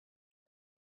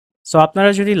So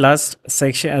আপনারা যদি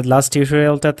last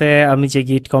টিউটোরিয়ালটাতে আমি যে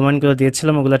গিট কমান্ডগুলো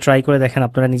দিয়েছিলাম ওগুলো ট্রাই করে দেখেন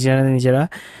আপনারা নিজেরা নিজেরা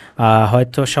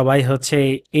হয়তো সবাই হচ্ছে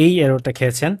এই এররটা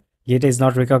খেয়েছেন। গিট is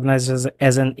not recognised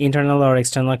as an internal or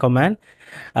external command.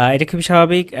 এটা খুবই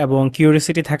স্বাভাবিক এবং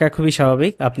কিউরিওসিটি থাকা খুবই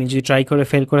স্বাভাবিক। আপনি যদি ট্রাই করে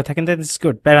ফেল করে থাকেন দ্যাট ইজ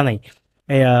গুড, প্যারা নাই।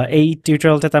 এই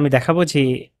টিউটোরিয়ালটাতে আমি দেখাবো যে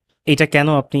এইটা কেন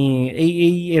আপনি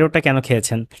এই এররটা কেন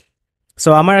খেয়েছেন। সো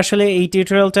আমার আসলে এই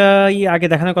টিউটোরিয়ালটাই আগে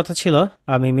দেখানোর কথা ছিল,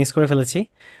 আমি মিস করে ফেলেছি।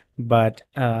 But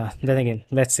then again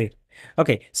let's see.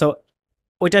 Okay, so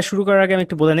ওইটা শুরু করার আগে আমি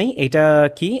একটু বলে নেই এইটা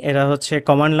কি। এটা হচ্ছে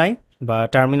কমান্ড লাইন বা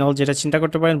টার্মিনাল, যেটা চিন্তা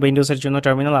করতে পারেন উইন্ডোজের জন্য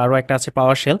টার্মিনাল, আরও একটা আছে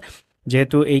পাওয়ার শেল।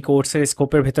 যেহেতু এই কোর্সের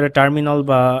স্কোপের ভেতরে টার্মিনাল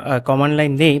বা কমান্ড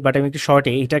লাইন নেই, বাট আমি একটু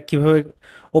শর্টে এটা কীভাবে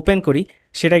ওপেন করি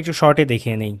সেটা একটু শর্টে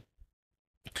দেখিয়ে নেই।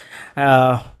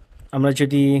 আহ, আমরা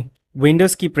যদি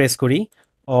উইন্ডোজ কি প্রেস করি,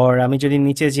 ওর আমি যদি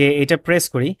নিচে যে এটা প্রেস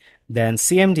করি দেন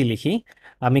সিএমডি লিখি,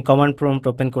 আমি কমান্ড প্রম্পট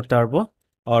ওপেন করতে পারবো।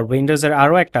 আর উইন্ডোজের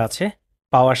আরও একটা আছে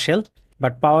পাওয়ার শেল,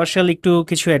 বাট পাওয়ার শেল একটু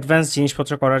কিছু অ্যাডভান্স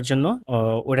জিনিসপত্র করার জন্য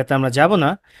ওটাতে আমরা যাব না,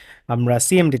 আমরা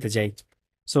সিএমডিতে যাই।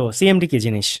 সো সিএমডি কি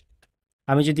জিনিস,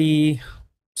 আমি যদি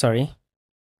সরি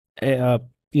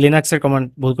লিনাক্সের কমান্ড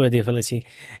ভুল করে দিয়ে ফেলেছি,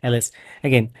 এলএস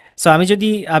এগেন। সো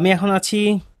আমি এখন আছি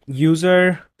ইউজার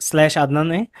স্ল্যাশ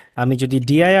আদনানে। আমি যদি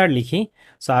ডিআইআর লিখি,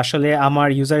 সো আসলে আমার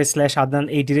ইউজার স্ল্যাশ আদনান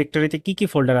এই ডিরেক্টরিতে কী কী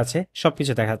ফোল্ডার আছে সব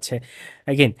কিছু দেখাচ্ছে।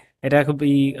 এগেন এটা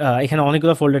খুবই এখানে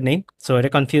অনেকগুলো ফোল্ডার নেই, সো এটা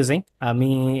কনফিউজিং।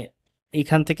 আমি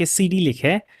এখান থেকে সিডি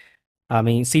লিখে,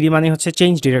 আমি সিডি মানে হচ্ছে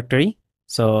চেঞ্জ ডিরেক্টরি।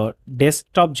 সো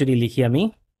ডেস্কটপ যদি লিখি, আমি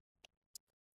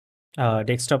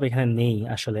ডেস্কটপ এখানে নেই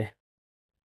আসলে।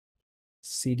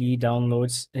 সিডি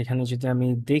ডাউনলোডস এখানে যদি আমি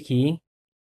দেখি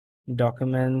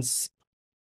ডকুমেন্টস,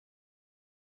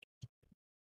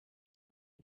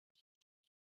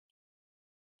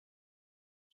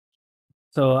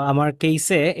 তো আমার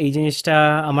কেসে এই জিনিসটা,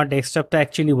 আমার ডেস্কটপটা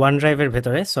অ্যাকচুয়ালি ওয়ান ড্রাইভের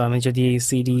ভেতরে। সো আমি যদি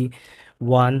সিডি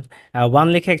ওয়ান ওয়ান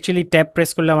লিখে অ্যাকচুয়ালি ট্যাব প্রেস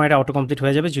করলে আমার এটা অটো কমপ্লিট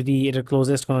হয়ে যাবে যদি এটার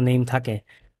ক্লোজেস্ট কোনো নেম থাকে।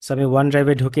 সো আমি ওয়ান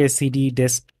ড্রাইভে ঢুকে সিডি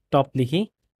ডেস্কটপ লিখি,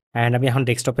 অ্যান্ড আমি এখন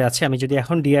ডেস্কটপে আছি। আমি যদি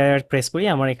এখন ডিআইআর প্রেস করি,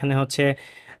 আমার এখানে হচ্ছে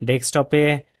ডেস্কটপে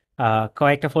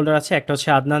কয়েকটা ফোল্ডার আছে। একটা হচ্ছে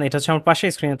আদনান, এটা হচ্ছে আমার পাশে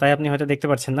স্ক্রিনে, তাই আপনি হয়তো দেখতে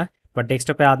পাচ্ছেন না, বাট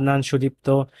ডেস্কটপে আদনান, সুদীপ্ত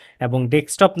এবং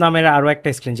ডেস্কটপ নামের আরও একটা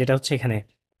স্ক্রিন যেটা হচ্ছে এখানে।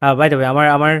 বাই দ্য ওয়ে,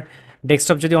 আমার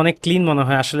ডেস্কটপ যদি অনেক ক্লিন মনে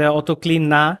হয়, আসলে অত ক্লিন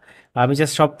না। আমি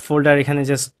জাস্ট সব ফোল্ডার এখানে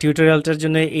জাস্ট টিউটোরিয়ালটার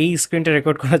জন্য এই স্ক্রিনটা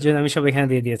রেকর্ড করার জন্য আমি সব এখানে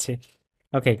দিয়ে দিয়েছি।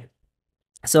 ওকে,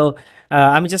 সো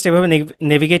আমি জাস্ট এভাবে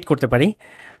নেভিগেট করতে পারি।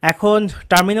 এখন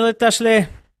টার্মিনালেতে আসলে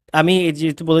আমি এই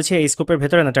যেহেতু বলেছি এই স্কোপের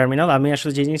ভেতরে না টার্মিনাল, আমি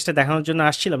আসলে যে জিনিসটা দেখানোর জন্য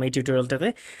আসছিলাম এই টিউটোরিয়ালটাতে,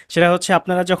 সেটা হচ্ছে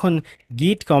আপনারা যখন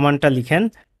গিট কমান্ডটা লিখেন,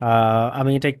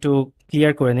 আমি এটা একটু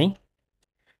ক্লিয়ার করে নিই।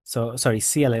 So sorry,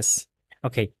 CLS.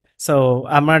 ওকে, সো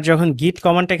আমরা যখন গিট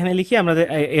কমান্ডটা এখানে লিখি, আমরা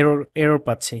এরর এরর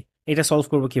পাচ্ছি। এটা সলভ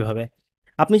করব কিভাবে?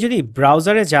 আপনি যদি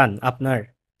ব্রাউজারে যান আপনার,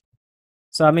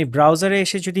 সো আমি ব্রাউজারে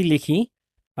এসে যদি লিখি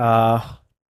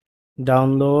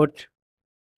ডাউনলোড,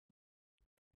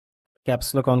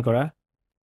 ক্যাপসলক অন করা,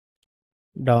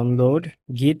 ডাউনলোড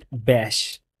গিট ব্যাশ।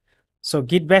 সো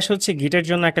গিট ব্যাশ হচ্ছে গিটের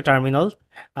জন্য একটা টার্মিনাল।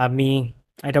 আমি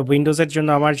এটা উইন্ডোজের জন্য,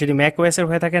 আমার যদি ম্যাক ওএসের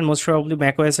হয়ে থাকেন মোস্ট প্রবাবলি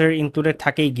ম্যাক ওএসের ইনক্লুডেড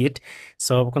থাকেই গিট,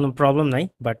 সো কোনো প্রবলেম নাই।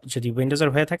 বাট যদি উইন্ডোজের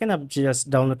হয়ে থাকেন আপনি জাস্ট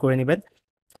ডাউনলোড করে নেবেন।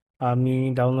 আমি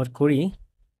ডাউনলোড করি,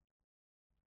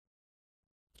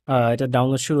 এটা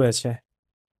ডাউনলোড শুরু হয়েছে।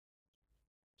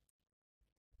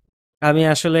 আমি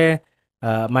আসলে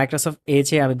মাইক্রোসফট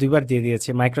এজে আমি দুইবার দিয়ে দিয়েছি,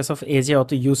 মাইক্রোসফট এজে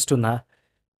অত ইউজ টু না।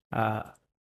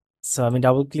 সো আমি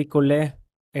ডাবল ক্লিক করলে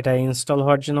এটা ইনস্টল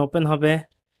হওয়ার জন্য ওপেন হবে,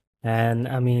 অ্যান্ড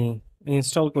আমি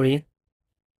ইনস্টল করি,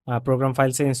 প্রোগ্রাম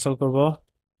ফাইলসে ইনস্টল করব।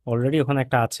 অলরেডি ওখানে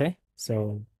একটা আছে, so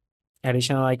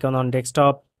additional icon on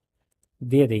desktop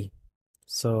দিয়ে দিই।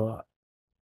 সো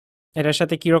এটার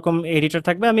সাথে কীরকম এডিটর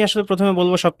থাকবে, আমি আসলে প্রথমে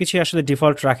বলবো সব কিছুই আসলে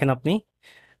ডিফল্ট রাখেন আপনি।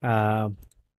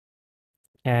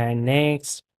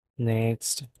 Next,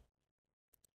 next,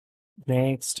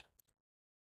 next,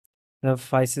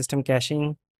 file system ক্যাশিং।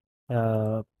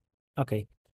 ওকে,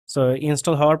 সো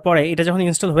ইনস্টল হওয়ার পরে এটা যখন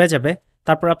ইনস্টল হয়ে যাবে,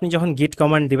 তারপর আপনি যখন গিট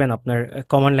কমান্ড দিবেন আপনার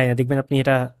কমান্ড লাইনে, দেখবেন আপনি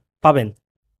এটা পাবেন,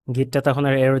 গিটটা তখন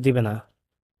আর এরর দিবে না।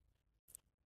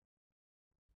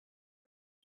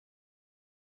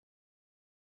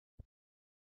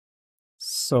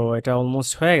 সো এটা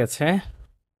অলমোস্ট হয়ে গেছে,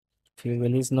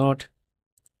 ফিউয়েল ইজ নট।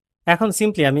 এখন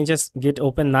সিম্পলি আমি জাস্ট গিট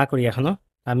ওপেন না করি এখনো,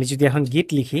 আমি যদি এখন গিট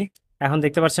লিখি, এখন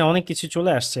দেখতে পাচ্ছেন অনেক কিছু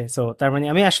চলে আসছে। সো তার মানে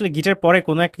আমি আসলে গিটের পরে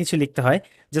কোনো একটা কিছু লিখতে হয়।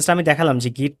 জাস্ট আমি দেখালাম যে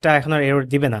গিটটা এখন আর এরর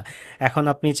দিবে না। এখন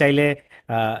আপনি চাইলে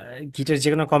গিটের যে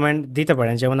কোনো কমেন্ট দিতে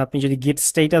পারেন, যেমন আপনি যদি গিট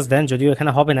স্টেটাস দেন, যদিও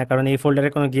এখানে হবে না কারণ এই ফোল্ডারে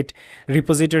কোনো গিট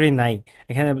রিপোজিটরি নাই,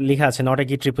 এখানে লেখা আছে নট এ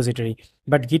গিট রিপোজিটরি,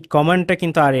 বাট গিট কমান্ডটা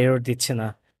কিন্তু আর এরর দিচ্ছে না।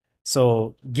 সো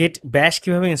গেট ব্যাশ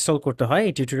কিভাবে ইনস্টল করতে হয়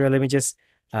এই টিউটোরিয়ালে আমি জাস্ট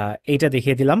এইটা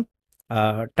দেখিয়ে দিলাম।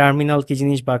 টার্মিনাল কি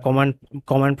জিনিস বা কমান্ড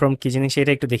কমান্ড প্রম্পট কি জিনিস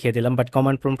এটা একটু দেখিয়ে দিলাম, বাট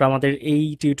কমান্ড প্রম্পট আমাদের এই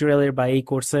টিউটোরিয়ালের বা এই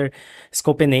কোর্সের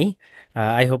স্কোপে নেই।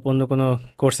 আই হোপ অন্য কোনো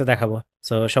কোর্সে দেখাবো।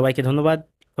 সো সবাইকে ধন্যবাদ।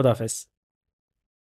 খোদা হাফেজ।